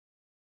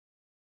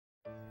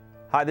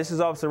Hi, this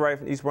is Officer Wright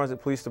from East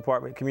Brunswick Police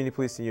Department, Community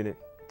Policing Unit.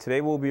 Today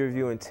we'll be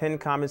reviewing 10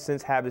 common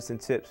sense habits and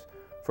tips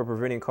for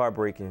preventing car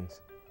break-ins.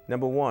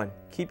 Number 1,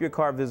 keep your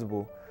car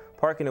visible.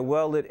 Park in a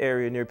well-lit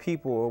area near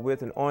people or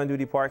with an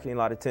on-duty parking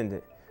lot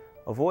attendant.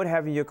 Avoid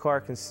having your car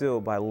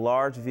concealed by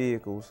large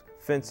vehicles,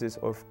 fences,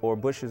 or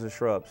bushes or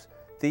shrubs.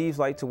 Thieves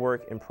like to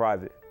work in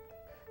private.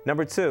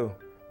 Number 2,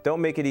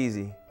 don't make it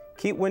easy.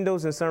 Keep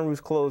windows and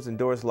sunroofs closed and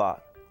doors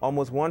locked.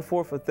 Almost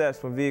 1/4 of thefts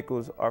from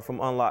vehicles are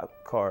from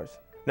unlocked cars.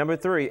 Number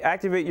 3,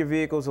 activate your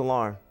vehicle's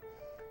alarm.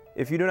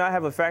 If you do not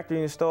have a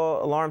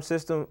factory-installed alarm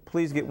system,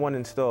 please get one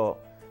installed.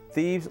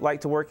 Thieves like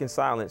to work in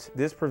silence.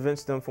 This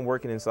prevents them from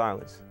working in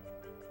silence.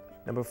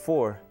 Number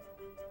 4,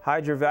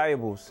 hide your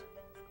valuables.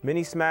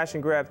 Many smash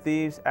and grab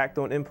thieves act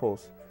on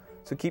impulse,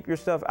 so keep your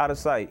stuff out of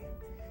sight,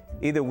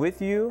 either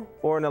with you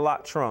or in a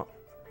locked trunk.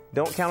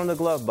 Don't count on the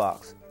glove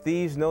box.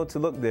 Thieves know to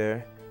look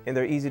there, and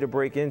they're easy to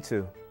break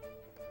into.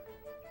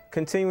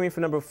 Continuing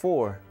for number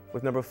 4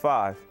 with number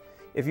 5.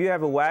 If you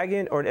have a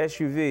wagon or an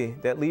SUV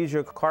that leaves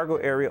your cargo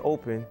area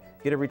open,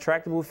 get a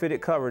retractable fitted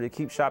cover to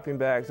keep shopping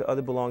bags or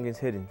other belongings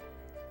hidden.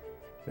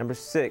 Number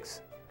 6,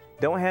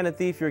 don't hand a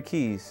thief your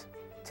keys.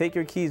 Take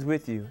your keys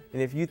with you,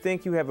 and if you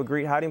think you have a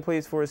great hiding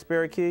place for a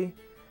spare key,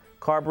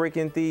 car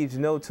break-in thieves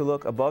know to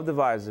look above the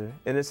visor,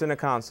 in the center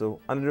console,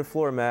 under the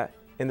floor mat,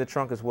 in the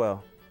trunk as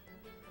well.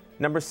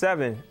 Number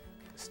 7,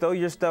 stow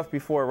your stuff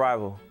before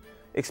arrival.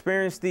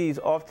 Experienced thieves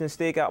often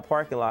stake out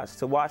parking lots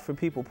to watch for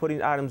people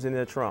putting items in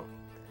their trunk.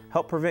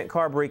 Help prevent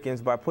car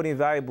break-ins by putting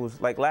valuables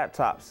like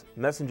laptops,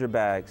 messenger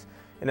bags,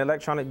 and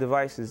electronic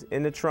devices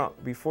in the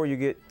trunk before you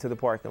get to the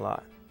parking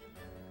lot.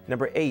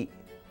 Number 8,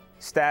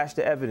 stash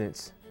the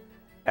evidence.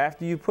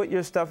 After you put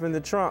your stuff in the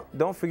trunk,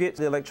 don't forget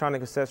the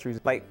electronic accessories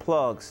like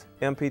plugs,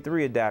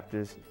 MP3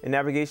 adapters, and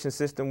navigation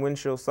system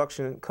windshield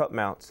suction cup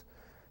mounts.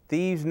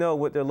 Thieves know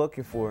what they're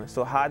looking for,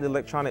 so hide the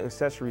electronic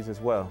accessories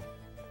as well.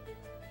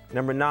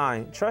 Number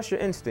 9, trust your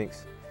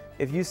instincts.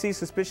 If you see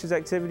suspicious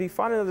activity,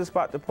 find another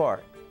spot to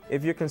park.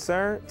 If you're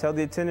concerned, tell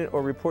the attendant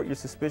or report your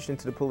suspicion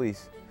to the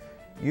police.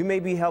 You may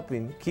be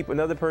helping keep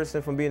another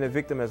person from being a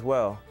victim as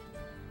well.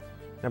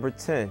 Number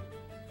 10,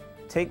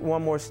 take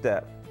one more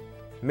step.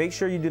 Make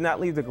sure you do not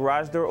leave the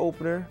garage door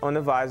opener on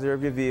the visor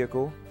of your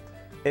vehicle,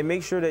 and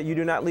make sure that you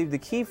do not leave the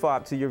key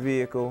fob to your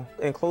vehicle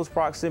in close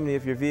proximity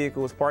if your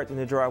vehicle is parked in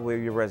the driveway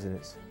of your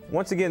residence.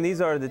 Once again,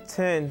 these are the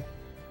 10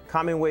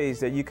 common ways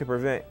that you can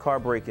prevent car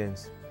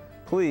break-ins.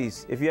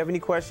 Please, if you have any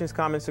questions,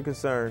 comments, or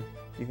concerns,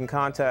 you can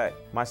contact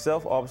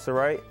myself, Officer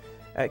Wright,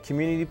 at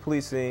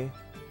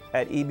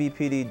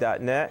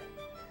communitypolicing@ebpd.net.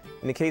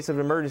 In the case of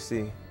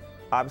emergency,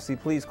 obviously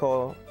please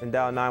call and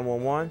dial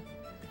 911.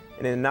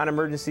 And in a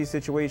non-emergency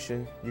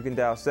situation, you can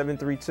dial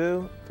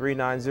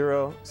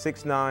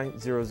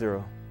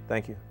 732-390-6900.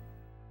 Thank you.